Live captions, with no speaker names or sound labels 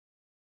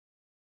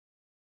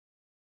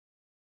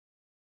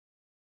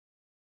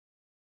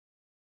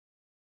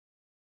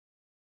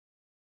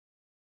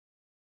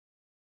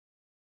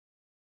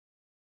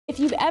If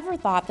you've ever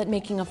thought that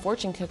making a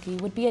fortune cookie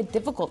would be a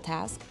difficult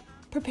task,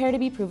 prepare to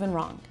be proven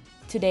wrong.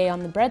 Today on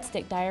the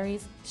Breadstick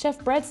Diaries, Chef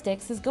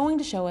Breadsticks is going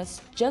to show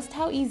us just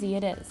how easy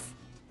it is.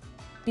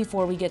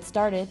 Before we get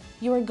started,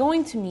 you are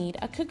going to need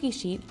a cookie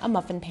sheet, a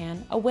muffin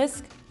pan, a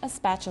whisk, a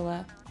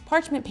spatula,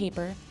 parchment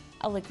paper,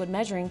 a liquid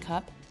measuring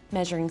cup,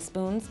 measuring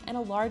spoons, and a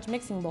large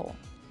mixing bowl.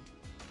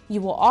 You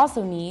will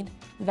also need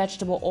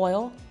vegetable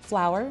oil,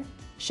 flour,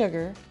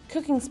 sugar,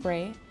 cooking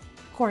spray,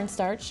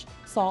 cornstarch,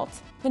 salt,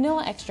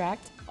 vanilla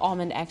extract,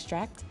 almond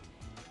extract,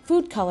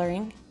 food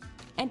coloring,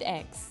 and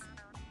eggs.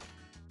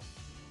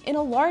 In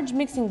a large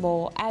mixing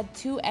bowl, add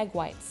 2 egg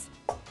whites.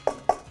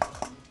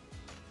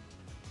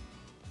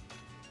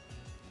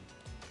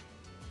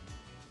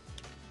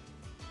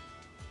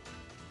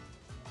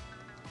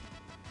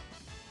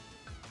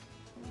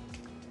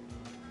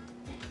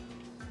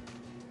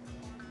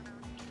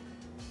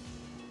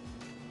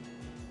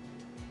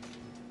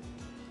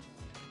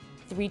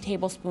 Three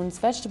tablespoons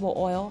vegetable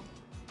oil,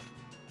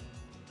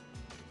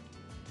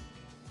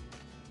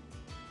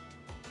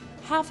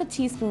 half a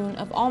teaspoon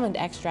of almond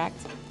extract,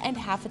 and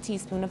half a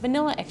teaspoon of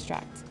vanilla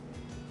extract.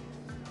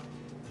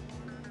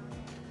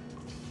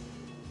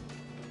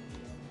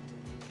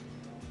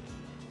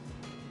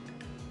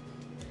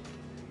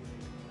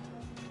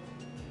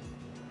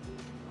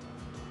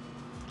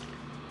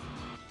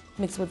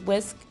 Mix with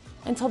whisk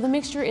until the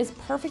mixture is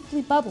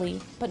perfectly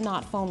bubbly but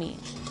not foamy.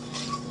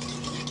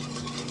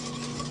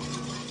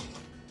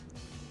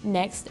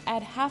 Next,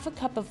 add half a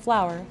cup of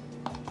flour,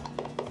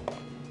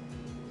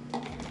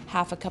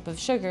 half a cup of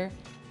sugar,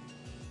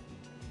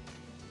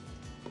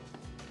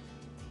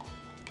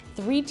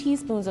 3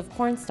 teaspoons of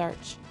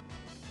cornstarch,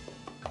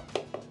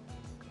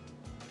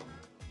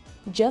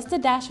 just a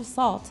dash of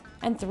salt,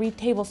 and 3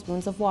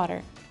 tablespoons of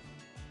water.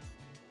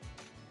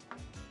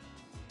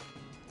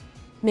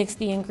 Mix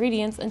the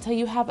ingredients until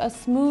you have a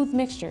smooth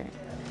mixture.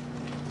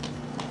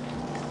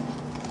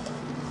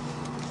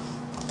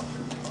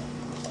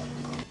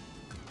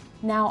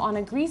 Now on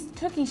a greased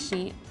cookie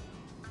sheet,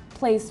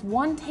 place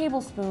 1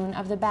 tablespoon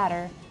of the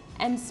batter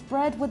and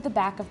spread with the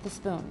back of the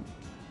spoon.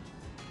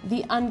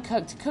 The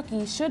uncooked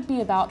cookie should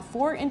be about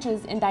 4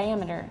 inches in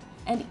diameter,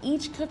 and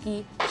each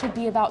cookie should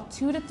be about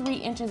 2 to 3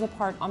 inches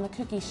apart on the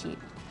cookie sheet.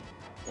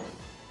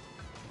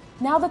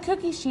 Now the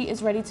cookie sheet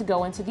is ready to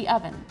go into the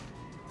oven.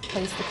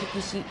 Place the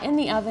cookie sheet in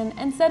the oven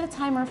and set a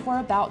timer for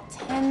about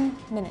 10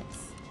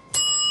 minutes.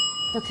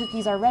 The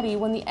cookies are ready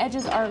when the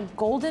edges are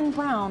golden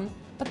brown,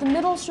 but the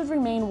middle should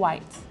remain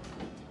white.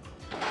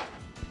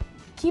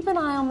 Keep an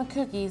eye on the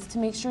cookies to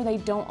make sure they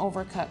don't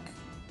overcook.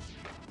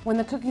 When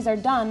the cookies are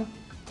done,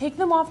 take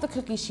them off the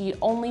cookie sheet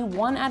only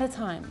one at a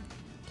time.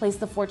 Place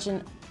the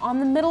fortune on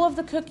the middle of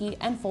the cookie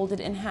and fold it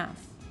in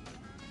half.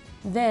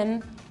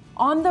 Then,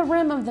 on the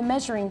rim of the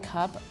measuring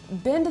cup,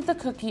 bend the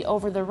cookie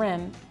over the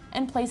rim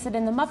and place it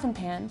in the muffin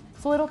pan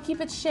so it'll keep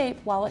its shape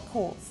while it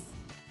cools.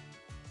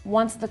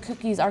 Once the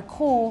cookies are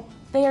cool,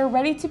 they are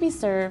ready to be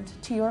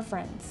served to your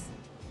friends.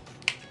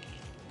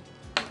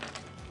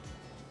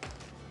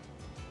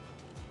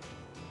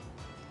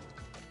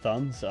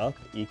 Thumbs up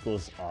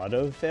equals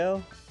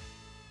auto-fail?